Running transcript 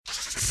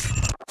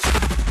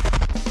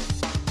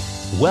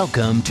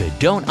Welcome to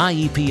Don't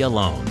IEP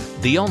Alone,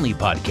 the only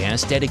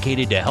podcast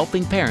dedicated to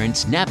helping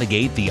parents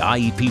navigate the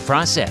IEP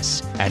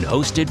process and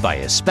hosted by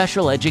a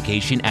special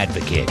education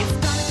advocate.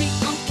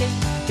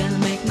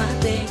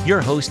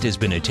 Your host has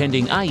been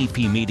attending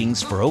IEP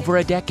meetings for over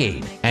a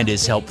decade and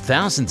has helped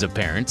thousands of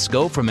parents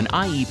go from an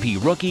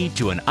IEP rookie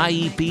to an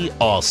IEP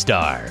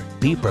all-star.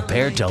 Be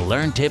prepared to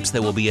learn tips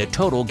that will be a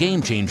total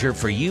game changer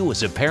for you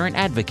as a parent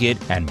advocate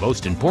and,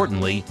 most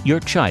importantly, your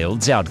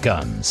child's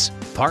outcomes.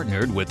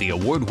 Partnered with the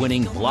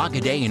award-winning Blog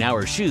a Day in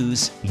Our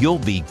Shoes, you'll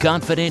be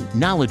confident,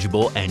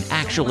 knowledgeable, and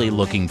actually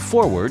looking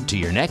forward to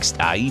your next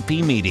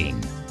IEP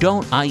meeting.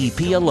 Don't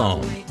IEP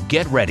alone.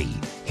 Get ready.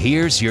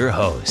 Here's your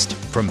host,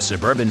 from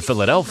suburban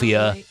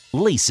Philadelphia,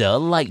 Lisa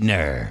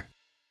Leitner.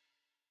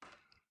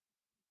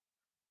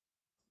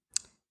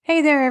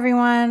 Hey there,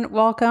 everyone.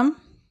 Welcome.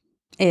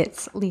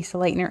 It's Lisa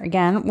Leitner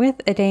again with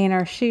A Day in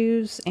Our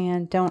Shoes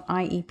and Don't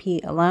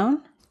IEP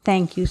Alone.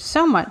 Thank you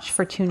so much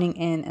for tuning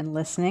in and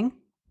listening.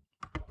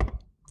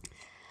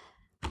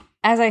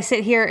 As I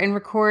sit here and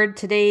record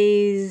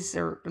today's,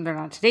 or they're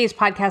not today's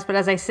podcast, but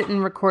as I sit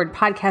and record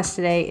podcast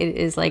today, it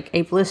is like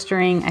a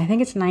blistering, I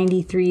think it's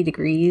 93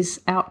 degrees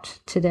out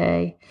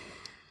today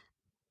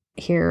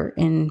here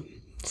in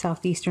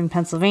southeastern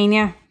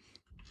Pennsylvania.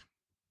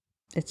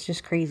 It's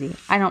just crazy.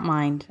 I don't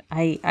mind.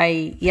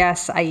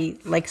 Yes,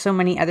 like so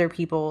many other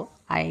people,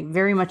 I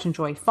very much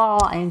enjoy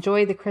fall. I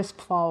enjoy the crisp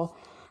fall,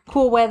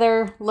 cool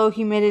weather, low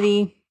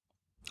humidity,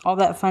 all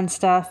that fun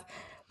stuff.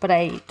 But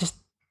I just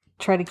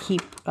try to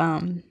keep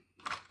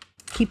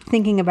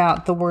thinking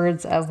about the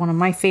words of one of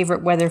my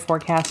favorite weather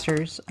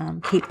forecasters,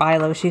 Kate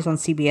Bilo. She's on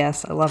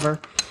CBS. I love her.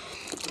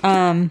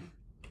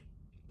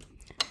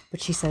 But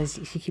she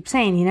keeps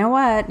saying, you know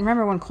what?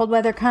 Remember, when cold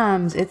weather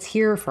comes, it's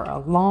here for a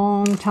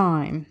long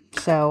time.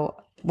 So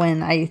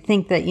when I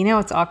think that,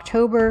 it's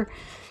October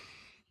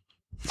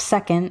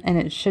 2nd and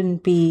it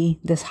shouldn't be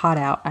this hot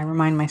out, I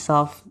remind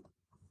myself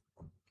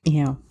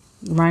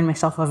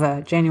of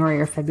a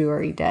January or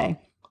February day.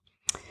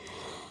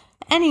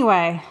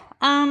 Anyway,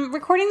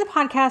 recording the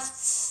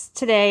podcasts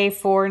today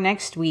for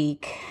next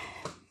week.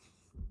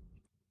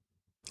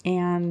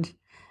 And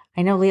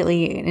I know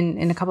lately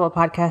in a couple of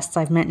podcasts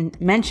I've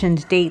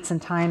mentioned dates and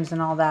times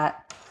and all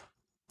that.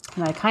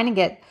 And I kind of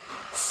get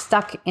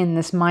stuck in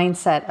this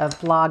mindset of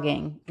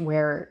blogging,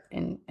 where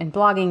in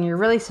blogging you're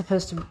really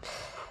supposed to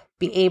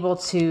be able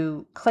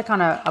to click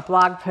on a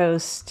blog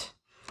post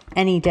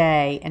any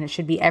day and it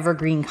should be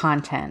evergreen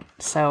content.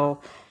 So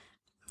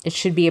it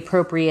should be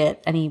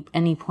appropriate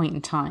any point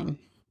in time.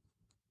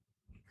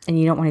 And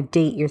you don't want to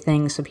date your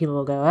things so people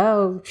will go,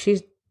 oh,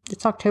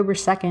 it's October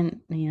 2nd.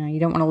 You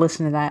don't want to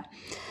listen to that.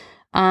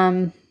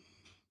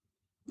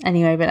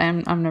 Anyway, but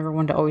I'm never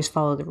one to always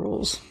follow the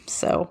rules.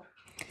 So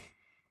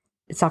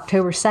it's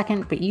October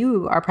 2nd, but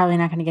you are probably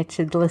not going to get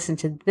to listen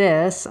to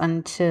this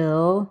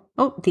until,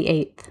 the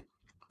 8th.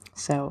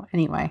 So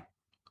anyway.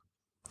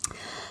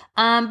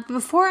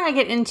 Before I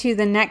get into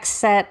the next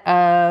set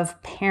of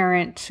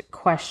parent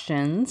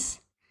questions,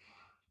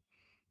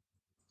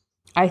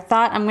 I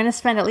thought I'm going to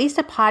spend at least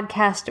a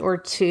podcast or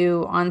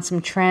two on some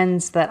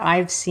trends that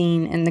I've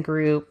seen in the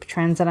group,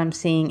 trends that I'm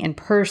seeing in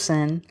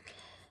person,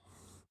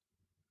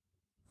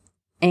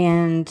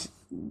 and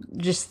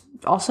just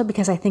also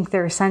because I think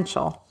they're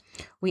essential.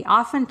 We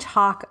often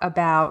talk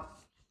about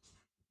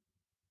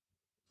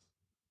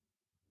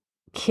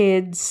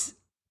kids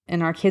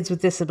and our kids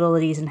with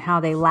disabilities and how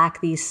they lack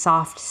these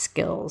soft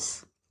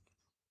skills.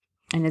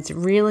 And it's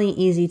really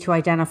easy to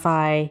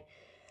identify,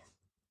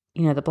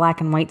 the black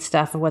and white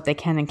stuff of what they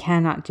can and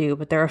cannot do.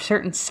 But there are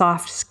certain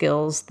soft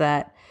skills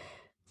that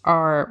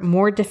are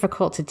more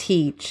difficult to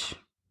teach,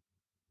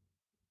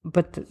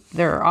 but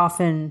they're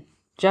often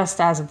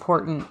just as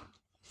important,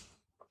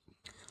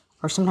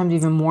 or sometimes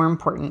even more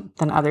important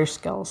than other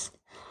skills.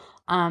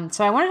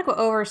 So I wanted to go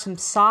over some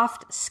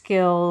soft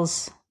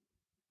skills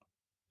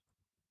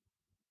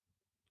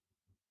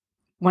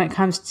when it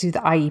comes to the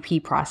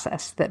IEP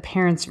process that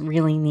parents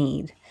really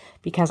need.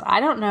 Because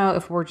I don't know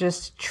if we're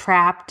just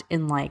trapped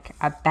in like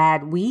a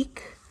bad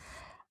week.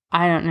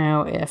 I don't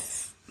know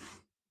if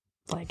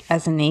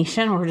as a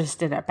nation we're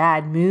just in a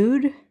bad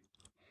mood.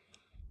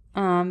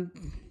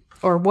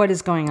 Or what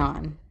is going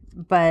on.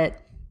 But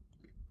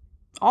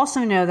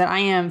also know that I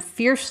am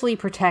fiercely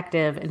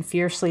protective and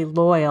fiercely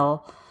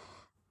loyal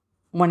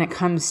when it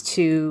comes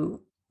to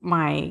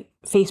my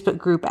Facebook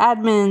group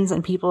admins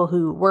and people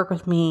who work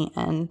with me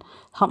and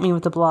help me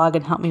with the blog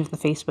and help me with the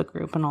Facebook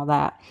group and all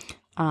that.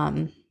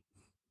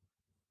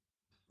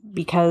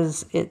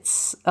 Because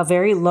it's a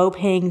very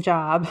low-paying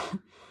job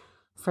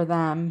for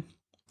them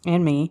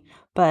and me,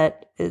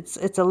 but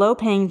it's a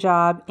low-paying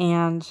job,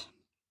 and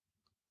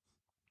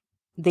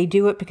they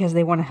do it because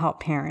they want to help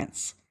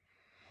parents.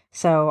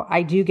 So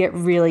I do get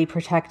really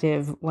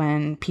protective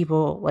when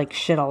people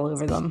shit all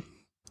over them.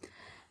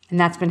 And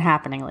that's been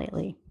happening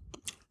lately.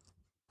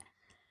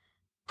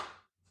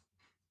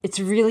 It's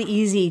really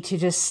easy to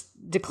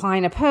just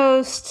decline a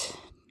post,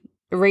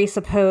 erase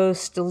a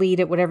post, delete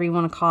it, whatever you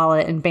want to call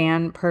it, and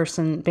ban a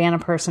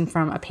person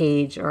from a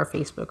page or a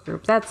Facebook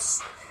group.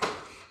 That's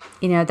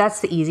that's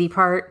the easy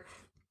part.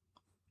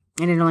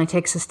 And it only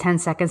takes us 10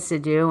 seconds to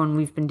do, and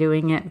we've been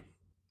doing it.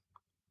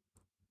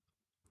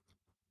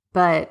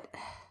 But,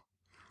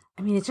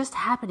 it's just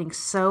happening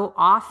so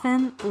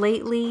often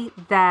lately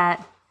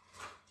that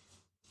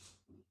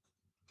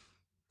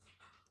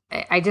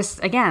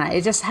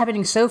it's just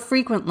happening so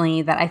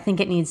frequently that I think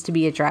it needs to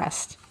be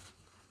addressed.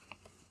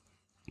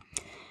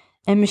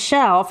 And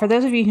Michelle, for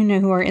those of you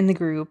who are in the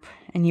group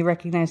and you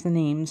recognize the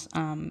names,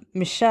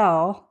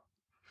 Michelle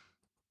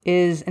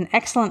is an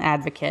excellent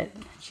advocate.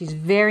 She's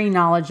very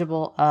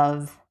knowledgeable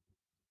of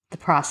the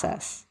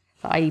process,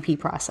 the IEP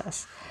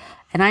process.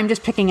 And I'm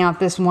just picking out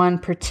this one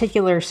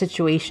particular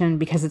situation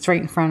because it's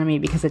right in front of me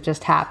because it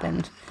just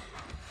happened.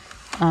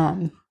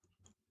 And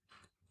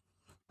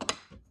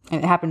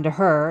it happened to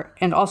her.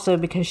 And also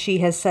because she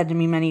has said to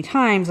me many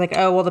times, like,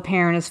 oh, well, the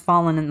parent has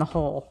fallen in the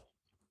hole.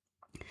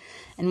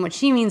 And what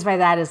she means by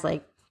that is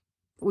like,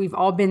 we've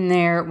all been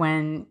there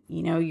when,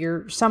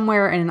 you're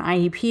somewhere in an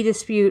IEP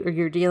dispute or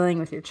you're dealing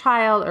with your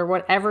child or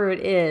whatever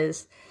it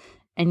is.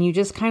 And you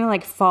just kind of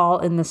like fall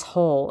in this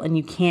hole and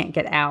you can't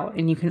get out.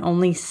 And you can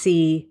only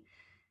see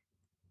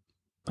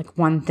like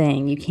one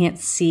thing. You can't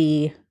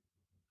see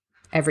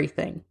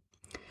everything.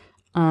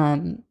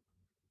 I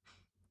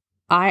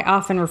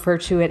often refer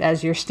to it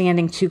as you're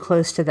standing too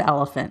close to the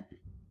elephant.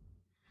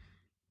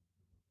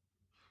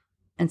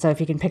 And so if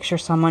you can picture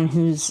someone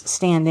who's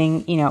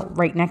standing,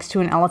 right next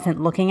to an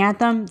elephant looking at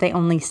them, they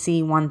only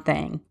see one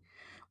thing.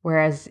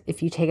 Whereas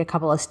if you take a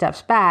couple of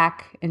steps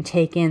back and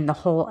take in the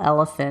whole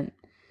elephant,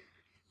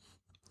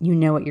 you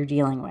know what you're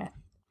dealing with.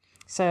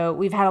 So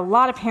we've had a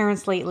lot of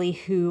parents lately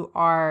who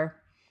are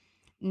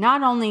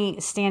not only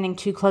standing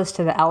too close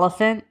to the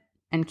elephant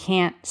and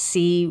can't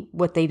see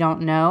what they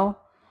don't know,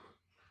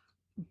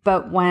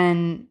 but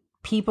when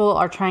people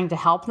are trying to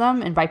help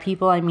them, and by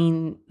people I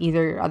mean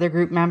either other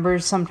group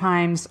members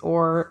sometimes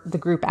or the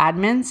group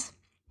admins,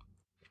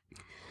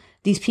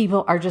 these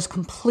people are just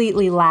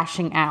completely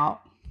lashing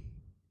out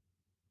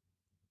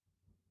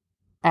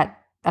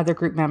at other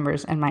group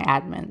members and my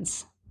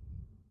admins.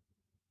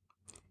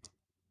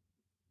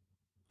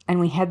 And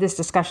we had this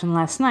discussion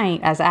last night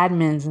as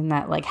admins and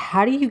that, like,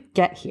 how do you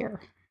get here?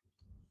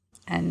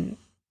 And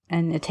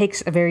it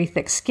takes a very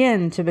thick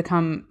skin to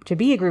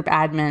be a group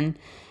admin.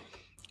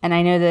 And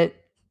I know that,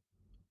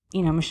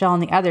 Michelle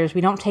and the others,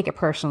 we don't take it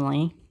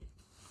personally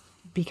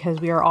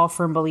because we are all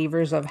firm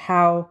believers of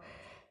how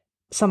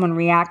someone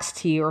reacts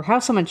to you or how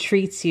someone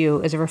treats you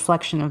is a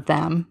reflection of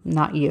them,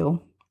 not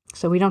you.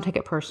 So we don't take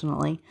it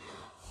personally.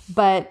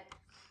 But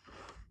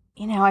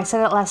I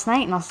said it last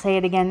night and I'll say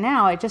it again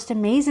now. It just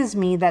amazes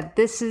me that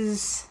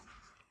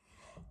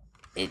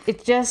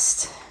it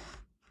just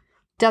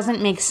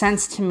doesn't make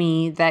sense to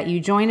me that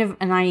you join an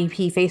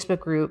IEP Facebook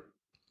group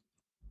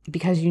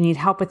because you need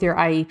help with your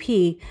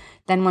IEP.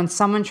 Then when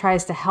someone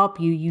tries to help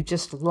you, you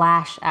just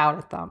lash out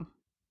at them.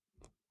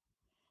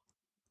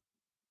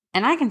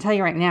 And I can tell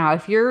you right now,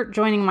 if you're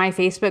joining my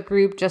Facebook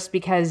group just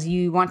because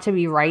you want to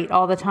be right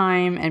all the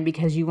time and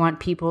because you want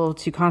people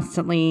to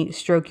constantly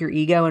stroke your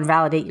ego and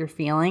validate your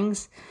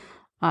feelings,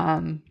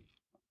 then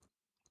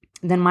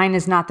mine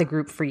is not the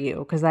group for you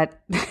because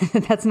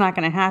that's not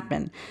going to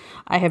happen.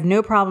 I have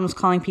no problems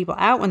calling people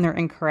out when they're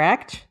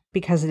incorrect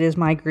because it is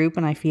my group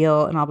and I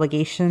feel an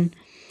obligation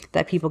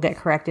that people get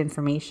correct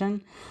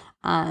information.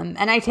 And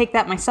I take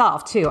that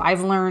myself too.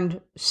 I've learned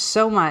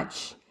so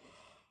much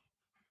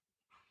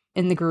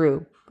in the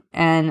group.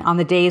 And on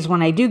the days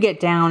when I do get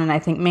down and I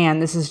think, man,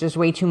 this is just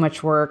way too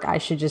much work, I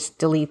should just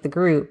delete the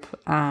group.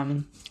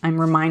 I'm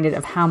reminded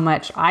of how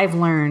much I've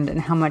learned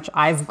and how much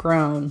I've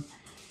grown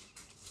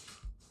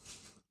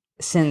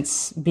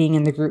since being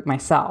in the group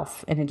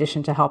myself, in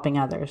addition to helping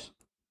others.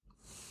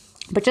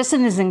 But just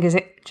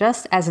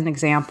as an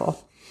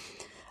example,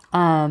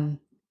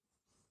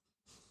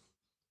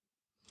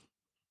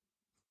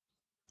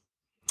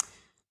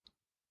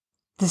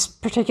 this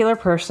particular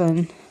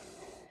person,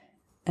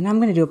 and I'm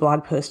going to do a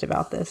blog post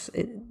about this.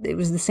 It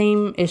was the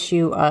same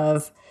issue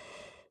of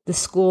the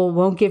school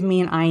won't give me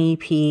an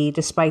IEP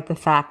despite the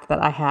fact that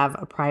I have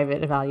a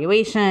private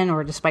evaluation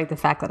or despite the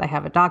fact that I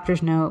have a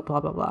doctor's note, blah,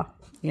 blah, blah.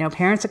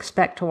 Parents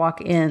expect to walk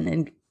in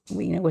and,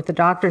 with the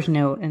doctor's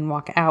note and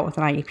walk out with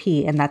an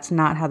IEP, and that's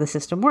not how the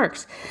system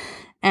works.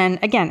 And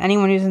again,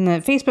 anyone who's in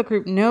the Facebook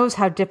group knows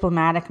how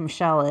diplomatic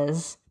Michelle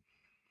is.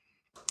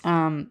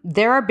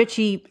 There are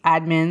bitchy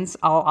admins.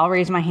 I'll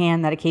raise my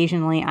hand that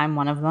occasionally I'm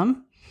one of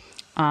them.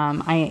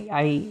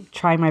 I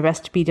try my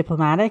best to be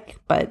diplomatic,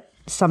 but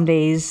some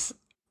days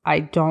I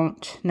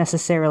don't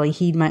necessarily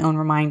heed my own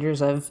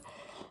reminders of,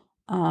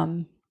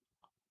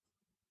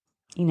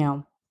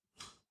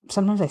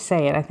 sometimes I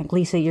say it. I think,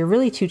 Lisa, you're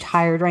really too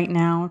tired right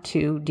now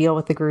to deal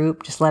with the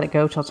group. Just let it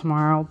go till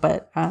tomorrow.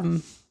 But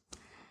then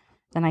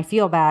I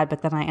feel bad,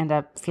 but then I end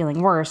up feeling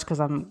worse because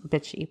I'm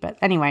bitchy. But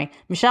anyway,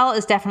 Michelle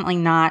is definitely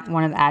not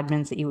one of the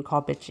admins that you would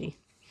call bitchy.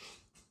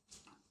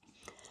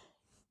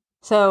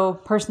 So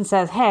person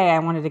says, hey, I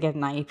wanted to get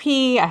an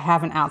IEP. I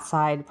have an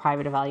outside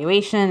private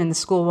evaluation and the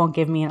school won't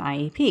give me an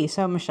IEP.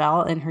 So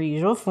Michelle, in her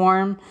usual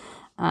form,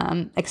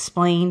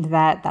 explained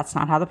that that's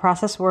not how the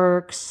process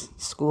works.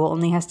 School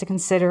only has to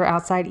consider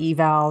outside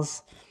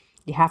evals.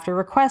 You have to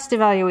request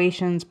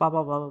evaluations, blah,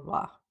 blah, blah,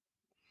 blah,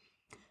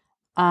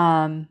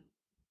 blah.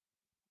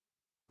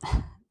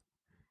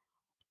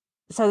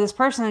 So this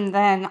person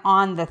then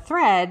on the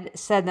thread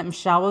said that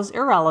Michelle was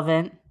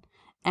irrelevant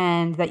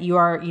and that you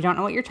don't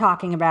know what you're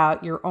talking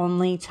about. You're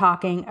only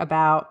talking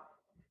about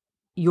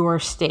your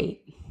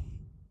state,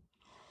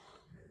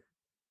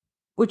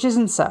 which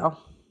isn't so.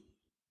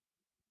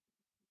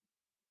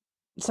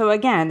 So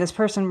again, this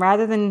person,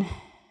 rather than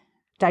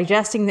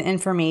digesting the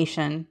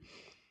information,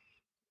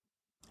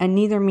 and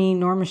neither me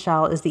nor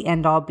Michelle is the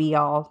end all be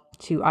all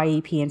to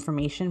IEP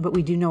information, but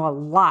we do know a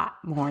lot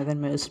more than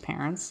most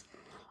parents.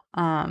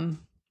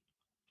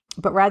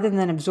 But rather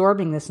than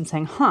absorbing this and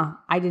saying,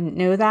 I didn't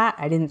know that.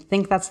 I didn't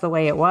think that's the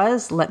way it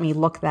was. Let me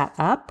look that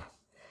up.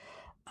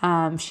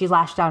 She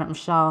lashed out at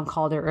Michelle and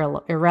called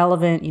her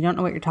irrelevant. You don't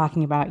know what you're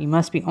talking about. You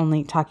must be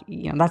only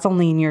talking, that's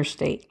only in your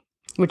state,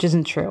 which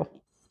isn't true.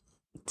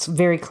 It's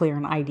very clear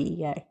in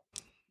IDEA.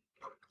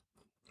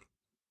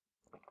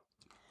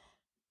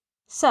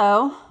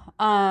 So,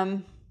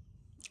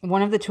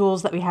 one of the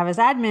tools that we have as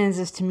admins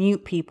is to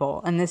mute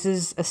people. And this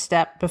is a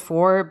step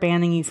before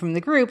banning you from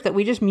the group, that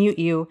we just mute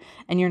you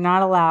and you're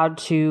not allowed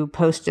to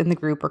post in the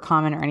group or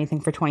comment or anything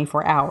for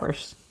 24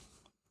 hours.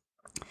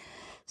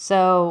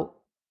 So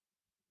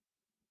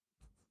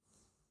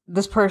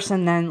this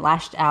person then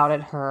lashed out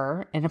at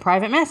her in a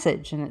private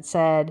message, and it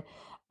said,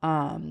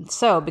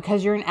 so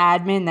because you're an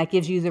admin, that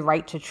gives you the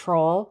right to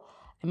troll.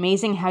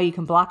 Amazing how you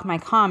can block my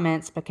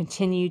comments but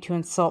continue to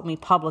insult me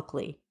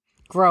publicly.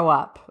 Grow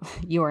up.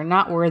 You are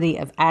not worthy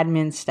of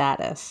admin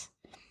status.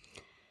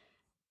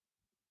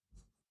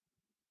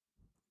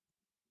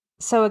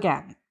 So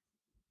again,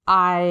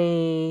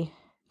 I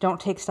don't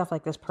take stuff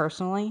like this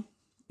personally.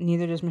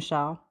 Neither does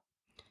Michelle.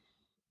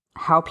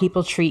 How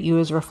people treat you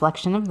is a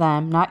reflection of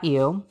them, not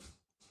you.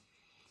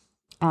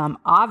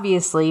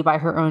 Obviously, by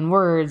her own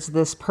words,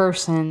 this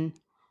person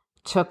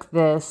took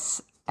this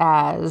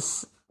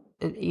as,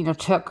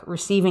 took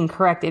receiving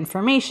correct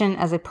information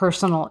as a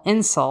personal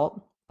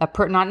insult.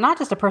 Not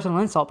just a personal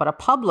insult, but a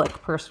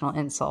public personal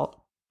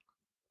insult,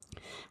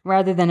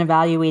 rather than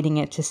evaluating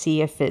it to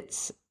see if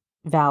it's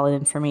valid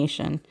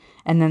information,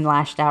 and then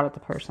lashed out at the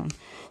person.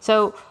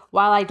 So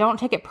while I don't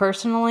take it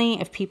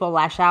personally if people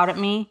lash out at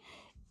me,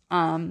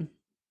 I'm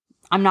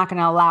not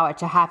going to allow it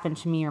to happen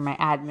to me or my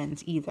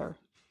admins either.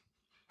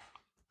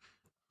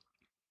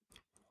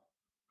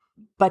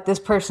 But this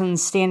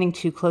person's standing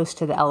too close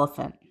to the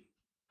elephant.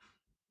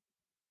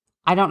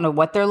 I don't know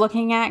what they're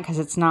looking at, because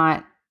it's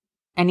not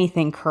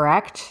anything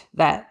correct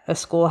that a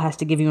school has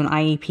to give you an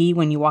IEP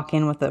when you walk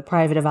in with a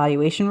private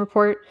evaluation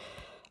report.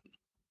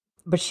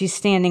 But she's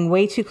standing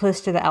way too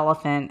close to the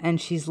elephant, and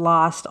she's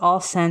lost all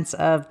sense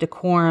of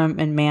decorum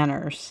and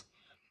manners.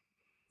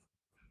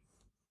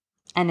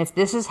 And if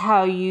this is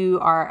how you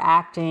are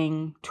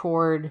acting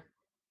toward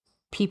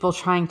people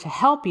trying to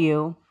help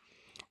you,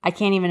 I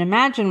can't even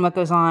imagine what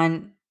goes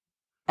on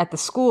at the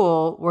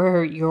school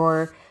where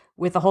you're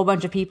with a whole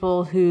bunch of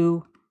people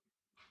who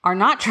are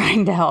not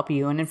trying to help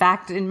you. And in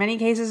fact, in many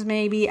cases,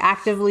 may be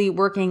actively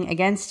working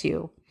against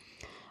you.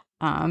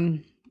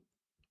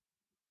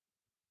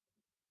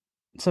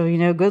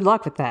 So, good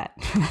luck with that.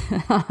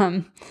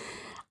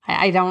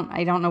 I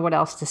don't know what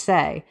else to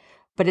say,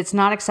 but it's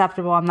not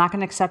acceptable. I'm not going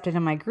to accept it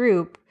in my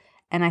group.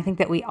 And I think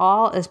that we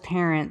all, as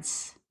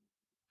parents,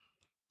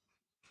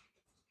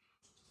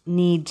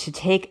 need to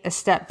take a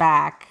step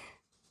back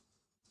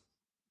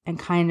and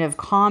kind of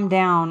calm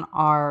down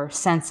our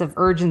sense of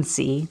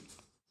urgency,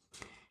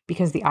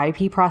 because the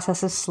IEP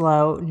process is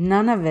slow.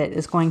 None of it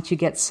is going to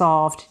get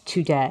solved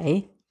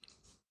today.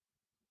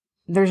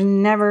 There's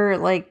never,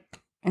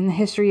 in the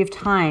history of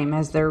time,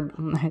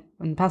 in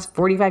the past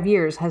 45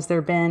 years, has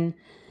there been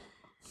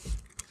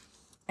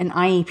an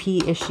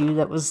IEP issue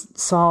that was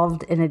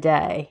solved in a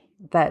day?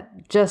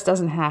 That just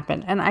doesn't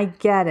happen. And I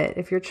get it.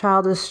 If your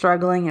child is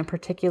struggling, and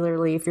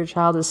particularly if your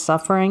child is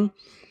suffering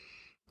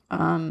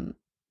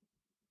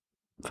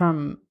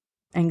from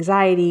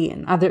anxiety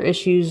and other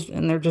issues,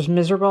 and they're just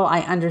miserable, I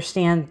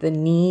understand the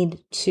need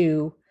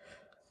to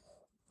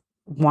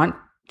want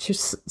to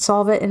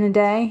solve it in a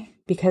day,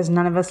 because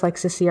none of us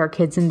likes to see our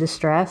kids in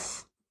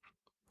distress.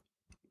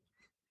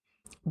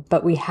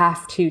 But we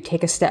have to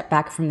take a step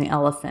back from the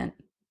elephant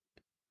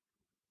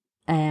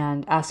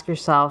and ask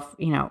yourself,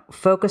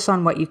 focus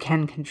on what you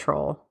can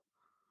control.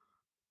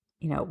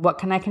 What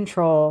can I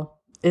control?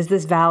 Is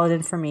this valid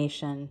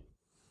information?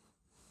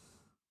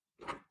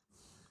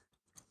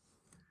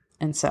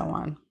 And so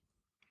on.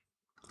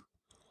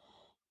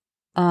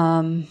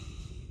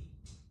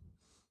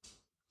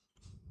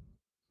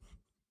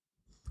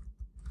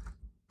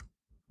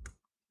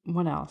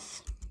 What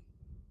else?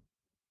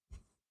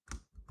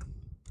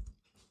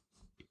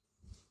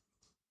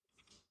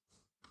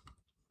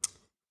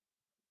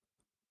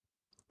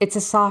 It's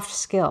a soft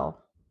skill.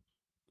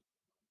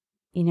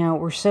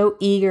 We're so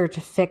eager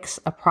to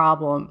fix a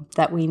problem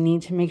that we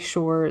need to make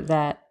sure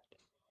that,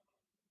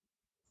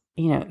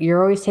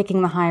 you're always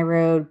taking the high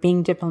road,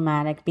 being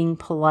diplomatic, being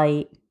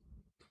polite,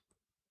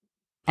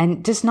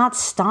 and just not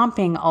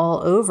stomping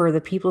all over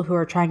the people who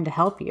are trying to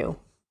help you.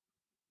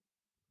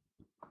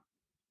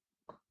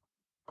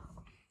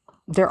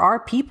 There are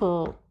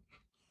people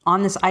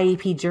on this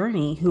IEP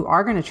journey who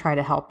are going to try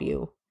to help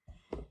you.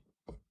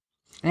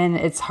 And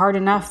it's hard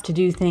enough to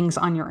do things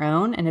on your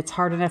own, and it's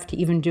hard enough to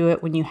even do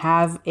it when you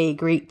have a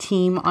great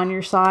team on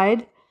your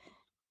side.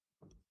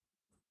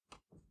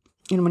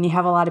 And when you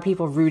have a lot of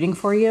people rooting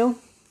for you.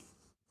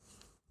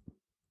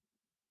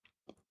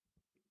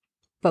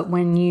 But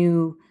when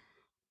you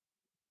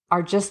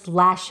are just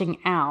lashing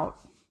out,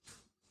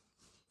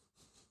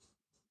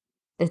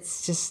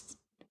 it's just,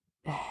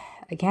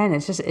 again,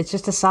 it's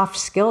just a soft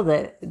skill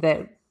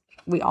that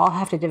we all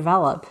have to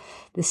develop.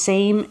 The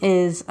same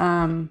is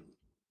some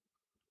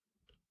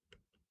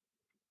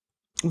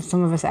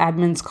of us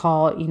admins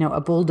call,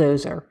 a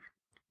bulldozer.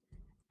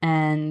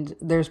 And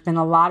there's been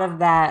a lot of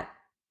that,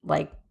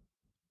 like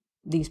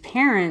these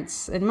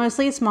parents, and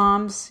mostly it's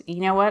moms. You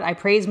know what? I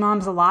praise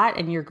moms a lot,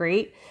 and you're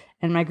great.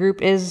 And my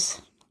group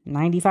is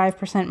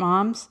 95%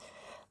 moms.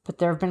 But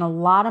there have been a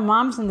lot of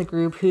moms in the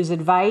group whose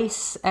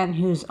advice and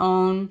whose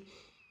own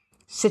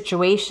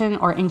situation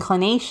or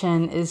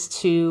inclination is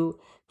to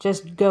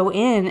just go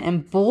in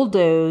and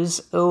bulldoze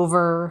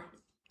over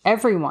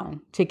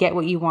everyone to get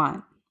what you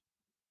want.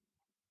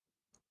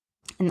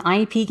 An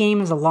IEP game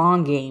is a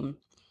long game.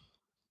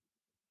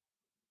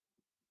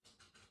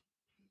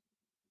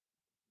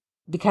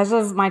 Because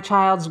of my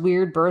child's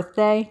weird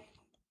birthday,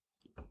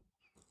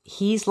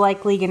 he's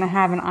likely going to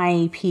have an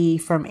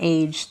IEP from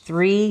age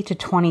 3 to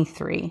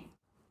 23.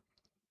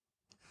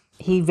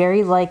 He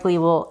very likely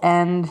will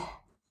end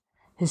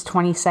his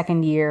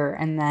 22nd year,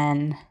 and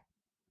then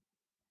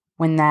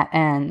when that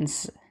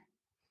ends,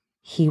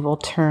 he will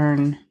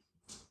turn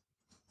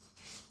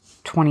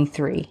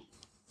 23.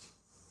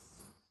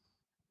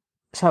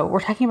 So we're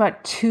talking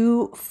about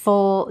 2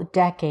 full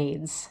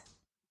decades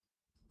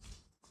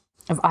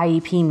of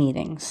IEP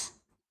meetings.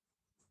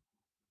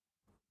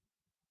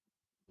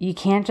 You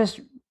can't just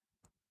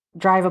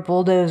drive a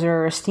bulldozer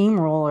or a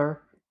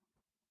steamroller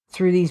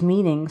through these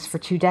meetings for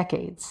 2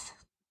 decades.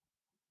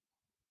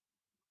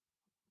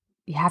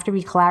 You have to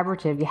be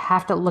collaborative. You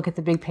have to look at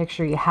the big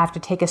picture. You have to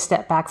take a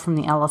step back from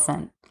the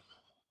elephant.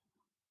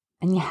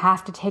 And you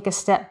have to take a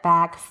step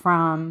back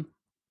from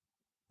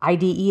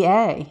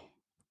IDEA.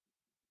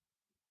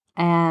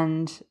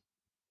 And,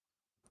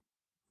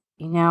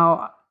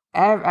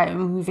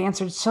 we've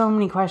answered so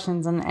many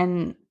questions,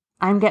 and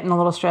I'm getting a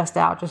little stressed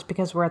out just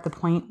because we're at the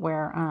point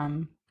where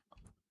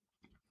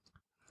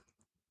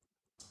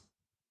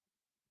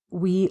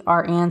we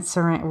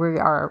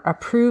are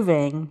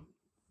approving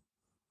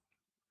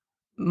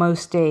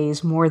most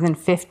days more than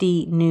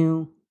 50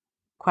 new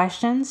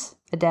questions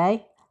a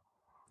day.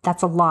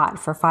 That's a lot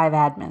for 5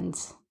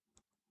 admins,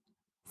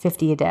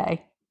 50 a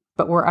day.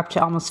 But we're up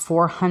to almost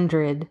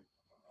 400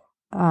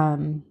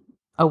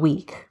 a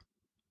week.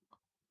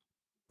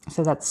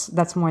 So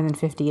that's more than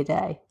 50 a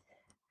day.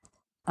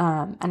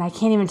 And I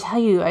can't even tell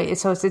you,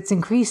 so it's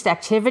increased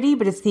activity,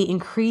 but it's the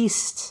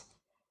increased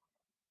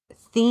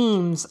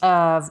themes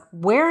of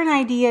where in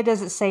IDEA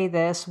does it say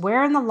this?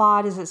 Where in the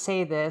law does it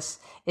say this?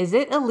 Is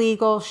it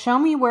illegal? Show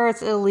me where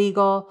it's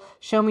illegal.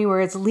 Show me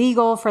where it's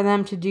legal for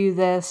them to do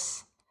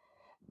this.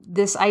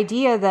 This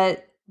idea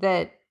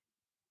that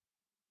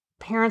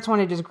parents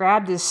want to just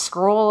grab this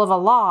scroll of a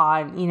law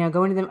and,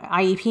 go into the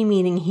IEP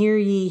meeting, hear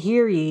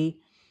ye.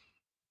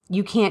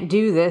 You can't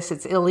do this.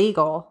 It's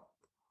illegal.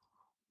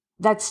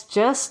 That's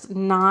just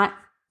not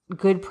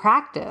good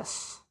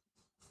practice.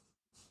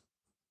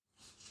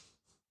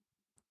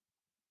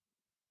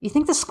 You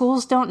think the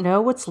schools don't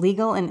know what's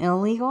legal and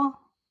illegal?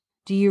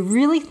 Do you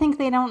really think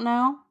they don't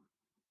know?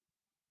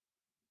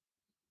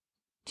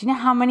 Do you know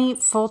how many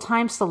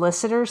full-time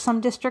solicitors some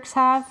districts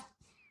have?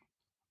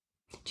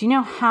 Do you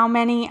know how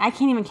many? I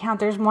can't even count.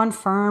 There's one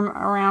firm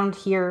around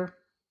here.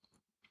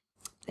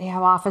 They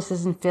have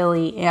offices in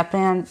Philly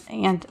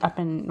and up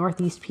in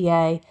Northeast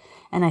PA,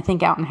 and I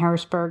think out in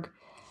Harrisburg.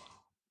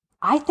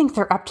 I think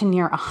they're up to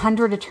near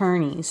 100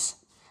 attorneys.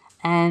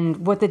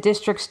 And what the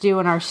districts do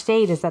in our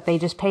state is that they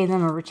just pay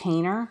them a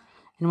retainer.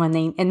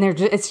 And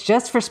it's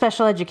just for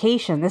special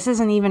education. This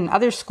isn't even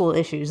other school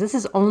issues. This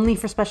is only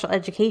for special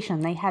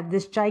education. They have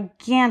this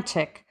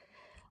gigantic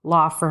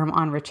law firm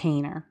on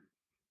retainer.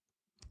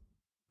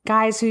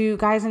 Guys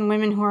and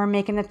women who are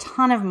making a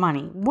ton of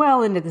money,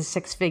 well into the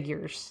 6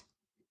 figures,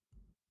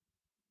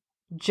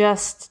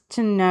 just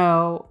to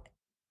know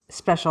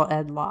special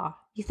ed law.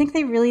 You think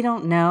they really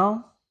don't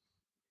know?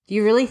 Do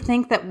you really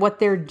think that what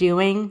they're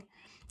doing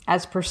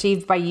as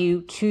perceived by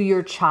you to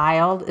your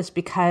child is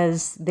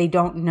because they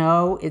don't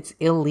know it's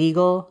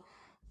illegal,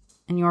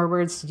 in your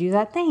words, to do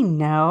that? They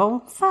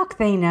know. Fuck,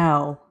 they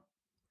know.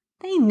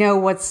 They know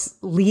what's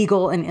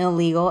legal and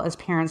illegal, as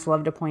parents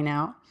love to point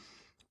out.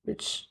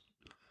 Which,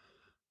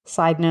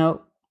 side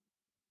note,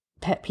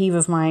 pet peeve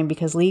of mine,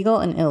 because legal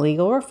and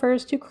illegal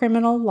refers to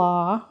criminal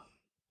law.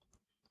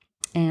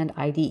 And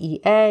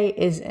IDEA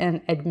is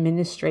an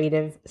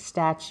administrative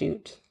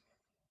statute.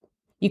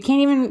 You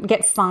can't even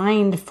get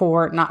fined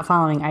for not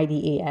following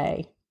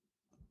IDEA.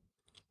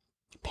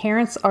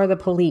 Parents are the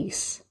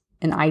police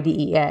in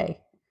IDEA.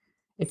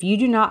 If you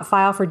do not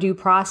file for due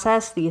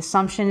process, the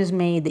assumption is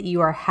made that you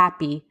are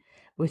happy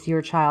with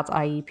your child's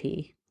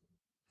IEP.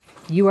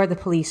 You are the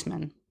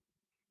policeman.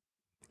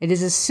 It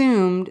is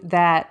assumed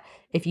that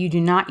if you do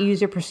not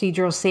use your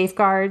procedural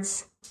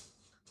safeguards,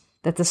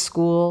 that the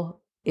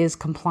school is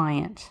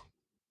compliant.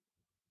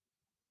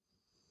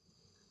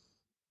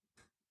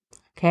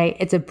 Okay,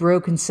 it's a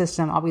broken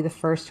system. I'll be the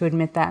first to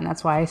admit that, and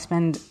that's why I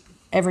spend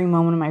every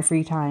moment of my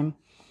free time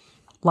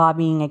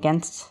lobbying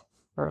against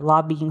or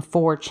lobbying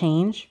for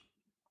change.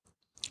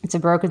 It's a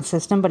broken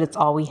system, but it's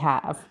all we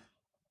have.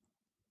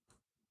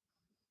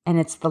 And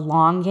it's the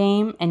long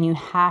game, and you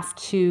have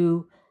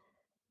to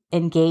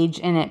engage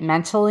in it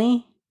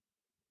mentally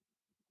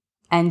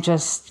and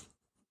just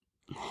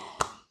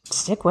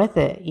stick with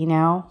it, you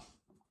know?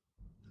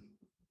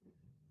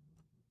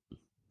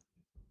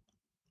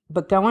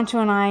 But going to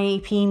an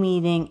IEP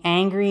meeting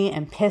angry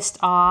and pissed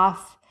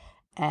off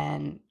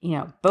and, you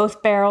know,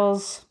 both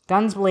barrels,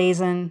 guns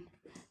blazing,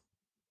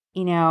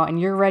 you know, and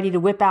you're ready to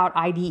whip out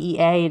IDEA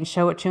and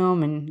show it to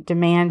them and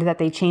demand that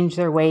they change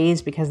their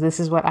ways because this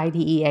is what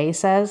IDEA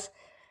says.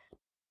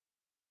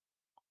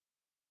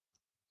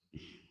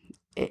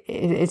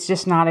 It's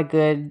just not a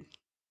good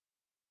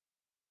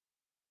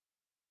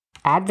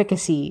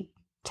advocacy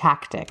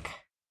tactic.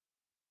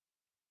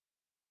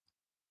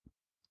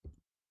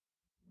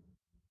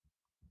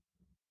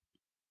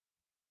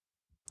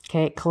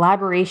 Okay,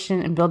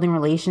 collaboration and building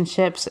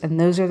relationships, and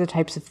those are the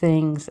types of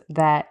things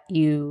that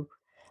you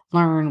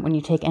learn when you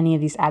take any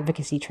of these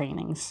advocacy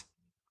trainings.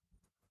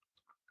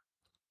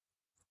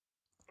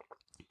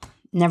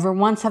 Never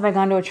once have I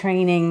gone to a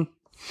training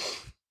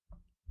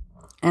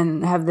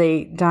and have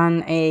they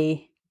done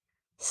a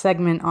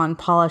segment on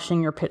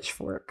polishing your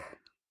pitchfork.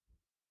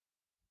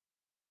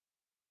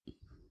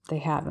 They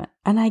haven't.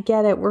 And I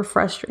get it. We're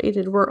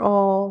frustrated. We're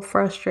all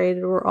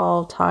frustrated. We're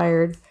all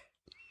tired.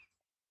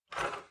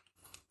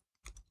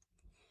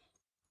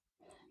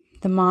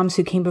 The moms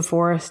who came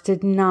before us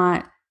did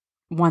not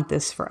want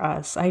this for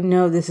us. I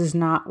know this is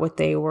not what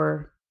they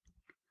were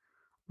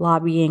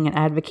lobbying and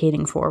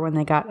advocating for when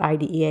they got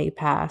IDEA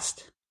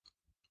passed,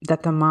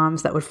 that the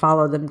moms that would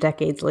follow them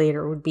decades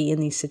later would be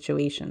in these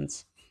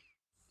situations.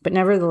 But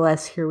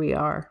nevertheless, here we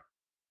are.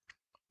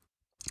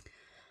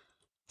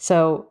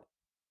 So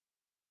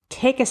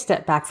take a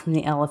step back from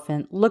the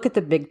elephant, look at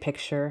the big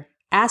picture,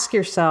 ask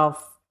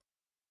yourself,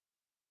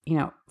 you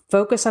know,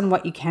 focus on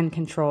what you can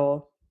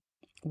control.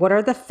 What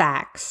are the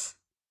facts?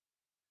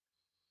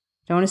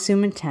 Don't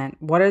assume intent.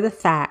 What are the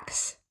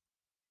facts?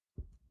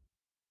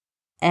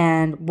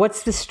 And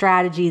what's the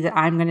strategy that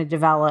I'm going to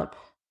develop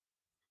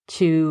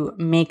to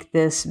make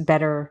this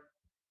better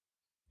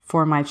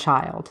for my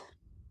child?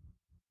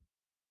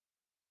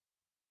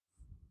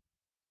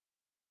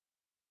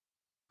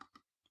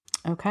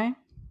 Okay?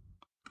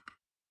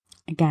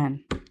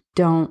 Again,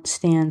 don't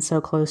stand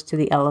so close to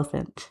the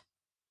elephant.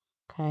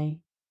 Okay?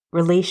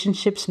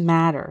 Relationships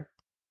matter.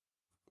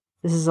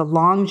 This is a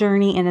long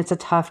journey and it's a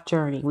tough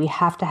journey. We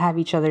have to have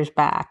each other's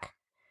back.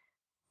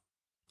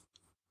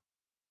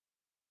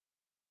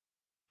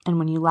 And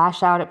when you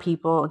lash out at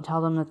people and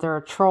tell them that they're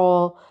a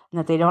troll and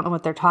that they don't know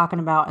what they're talking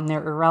about and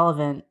they're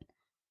irrelevant,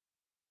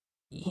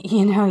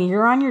 you know,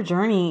 you're on your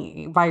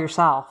journey by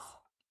yourself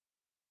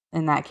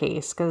in that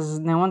case, because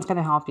no one's going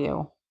to help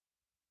you.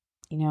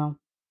 You know,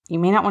 you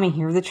may not want to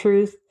hear the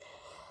truth.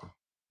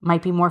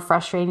 Might be more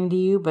frustrating to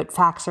you, but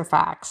facts are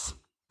facts.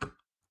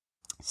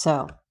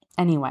 So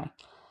anyway,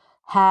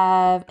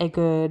 have a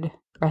good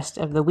rest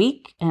of the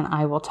week, and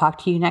I will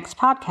talk to you next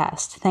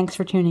podcast. Thanks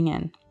for tuning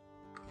in.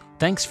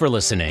 Thanks for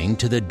listening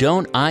to the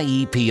Don't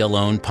IEP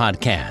Alone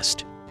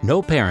podcast.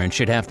 No parent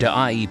should have to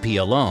IEP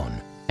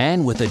alone.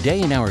 And with A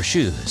Day in Our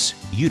Shoes,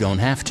 you don't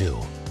have to.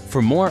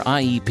 For more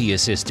IEP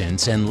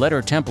assistance and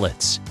letter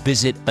templates,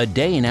 visit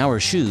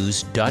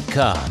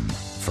adayinourshoes.com.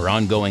 For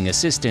ongoing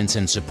assistance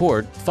and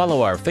support,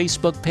 follow our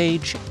Facebook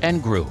page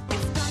and group.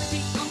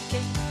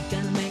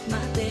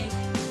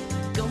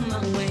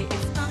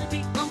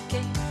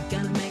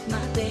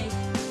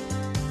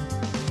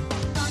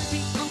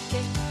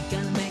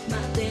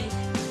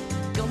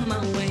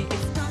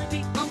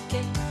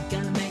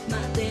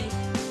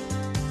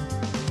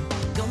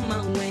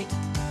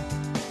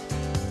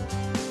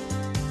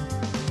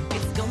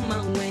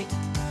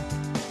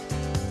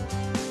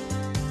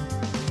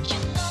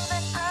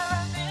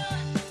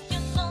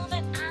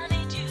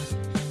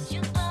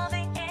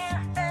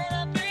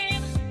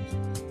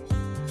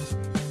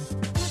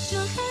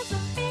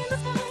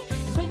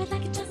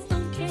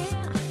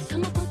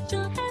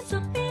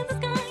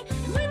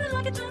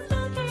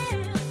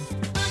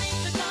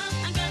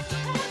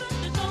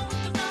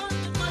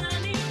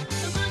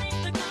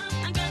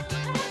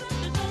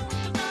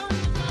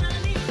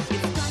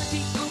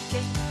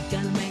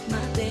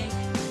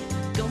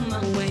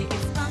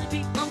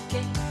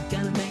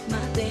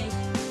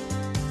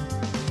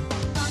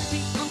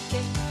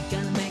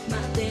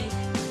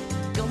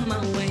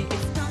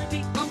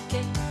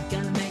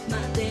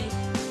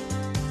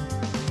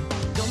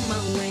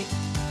 way.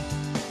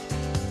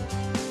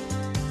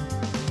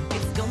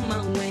 It's go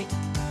my way.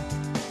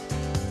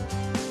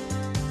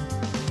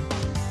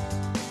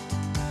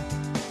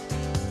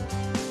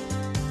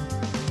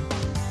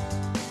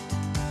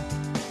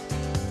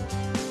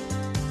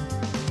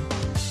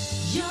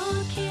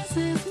 Your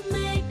kisses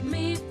make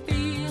me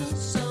feel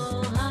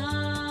so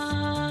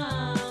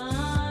high.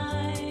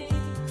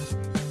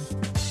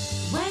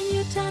 When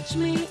you touch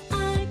me,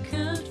 I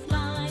could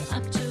fly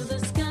up to the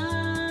sky.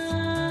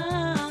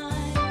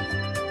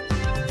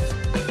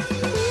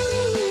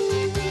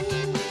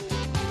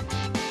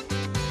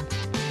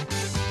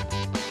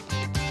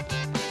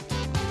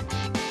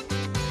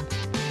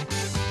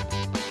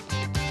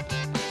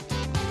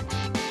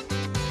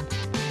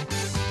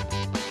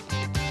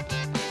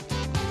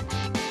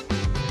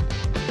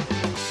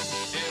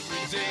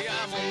 Every day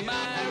I'm on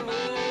my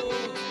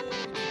road,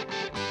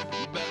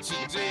 but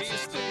today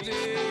is the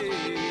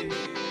day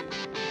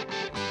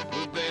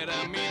that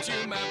I meet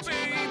you, my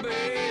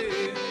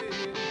baby.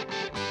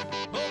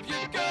 Hope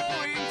you're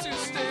going to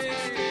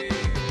stay.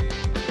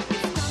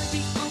 It's gonna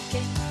be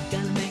okay,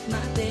 gonna make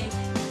my day.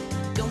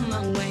 Go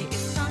my way,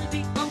 it's gonna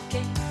be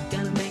okay,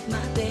 gonna make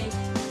my day.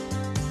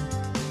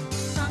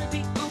 It's gonna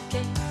be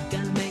okay,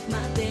 gonna make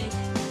my day.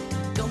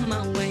 Go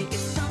my way,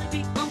 it's gonna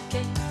be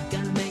okay,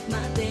 gonna make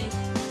my day.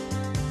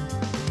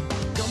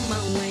 Go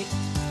my way.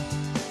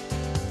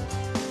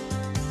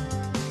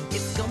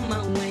 It's go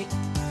my way.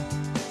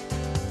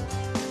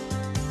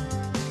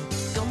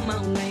 Go my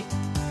way.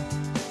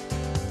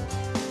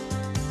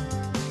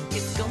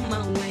 It's go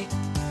my way.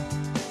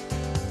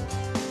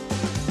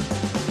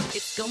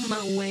 It's go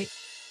my way.